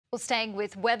Well, staying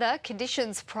with weather,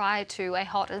 conditions prior to a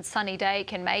hot and sunny day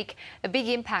can make a big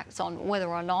impact on whether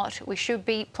or not we should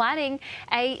be planning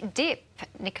a dip.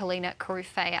 Nicolina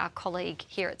Carufe, our colleague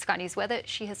here at Sky News Weather,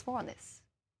 she has more on this.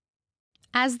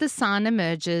 As the sun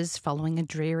emerges following a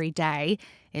dreary day,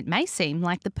 it may seem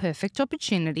like the perfect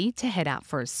opportunity to head out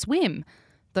for a swim,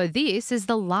 though this is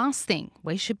the last thing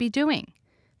we should be doing.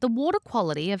 The water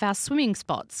quality of our swimming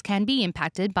spots can be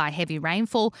impacted by heavy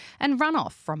rainfall and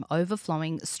runoff from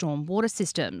overflowing storm water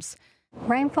systems.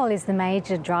 Rainfall is the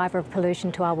major driver of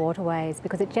pollution to our waterways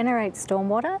because it generates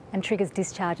stormwater and triggers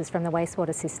discharges from the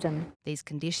wastewater system. These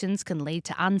conditions can lead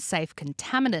to unsafe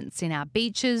contaminants in our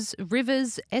beaches,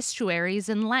 rivers, estuaries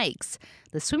and lakes,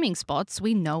 the swimming spots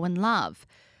we know and love.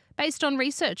 Based on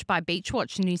research by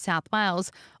Beachwatch New South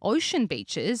Wales, ocean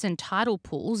beaches and tidal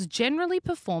pools generally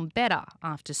perform better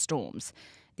after storms.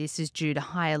 This is due to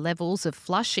higher levels of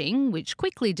flushing, which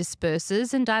quickly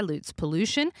disperses and dilutes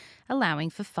pollution, allowing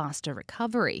for faster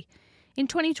recovery. In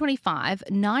 2025,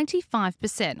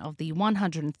 95% of the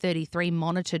 133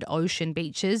 monitored ocean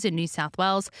beaches in New South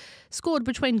Wales scored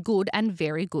between good and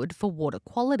very good for water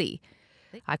quality.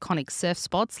 Iconic surf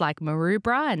spots like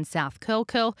Maroubra and South Curl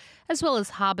Curl, as well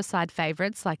as harbourside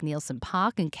favourites like Nielsen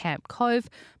Park and Camp Cove,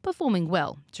 performing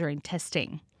well during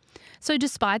testing. So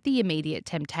despite the immediate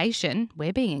temptation,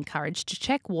 we're being encouraged to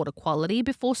check water quality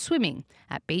before swimming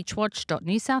at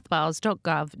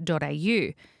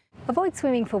beachwatch.newsouthwales.gov.au. Avoid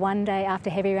swimming for one day after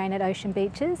heavy rain at ocean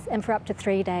beaches and for up to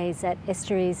 3 days at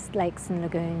estuaries, lakes and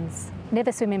lagoons.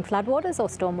 Never swim in floodwaters or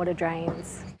stormwater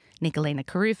drains. Nicolina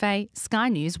Carufe, Sky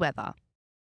News Weather.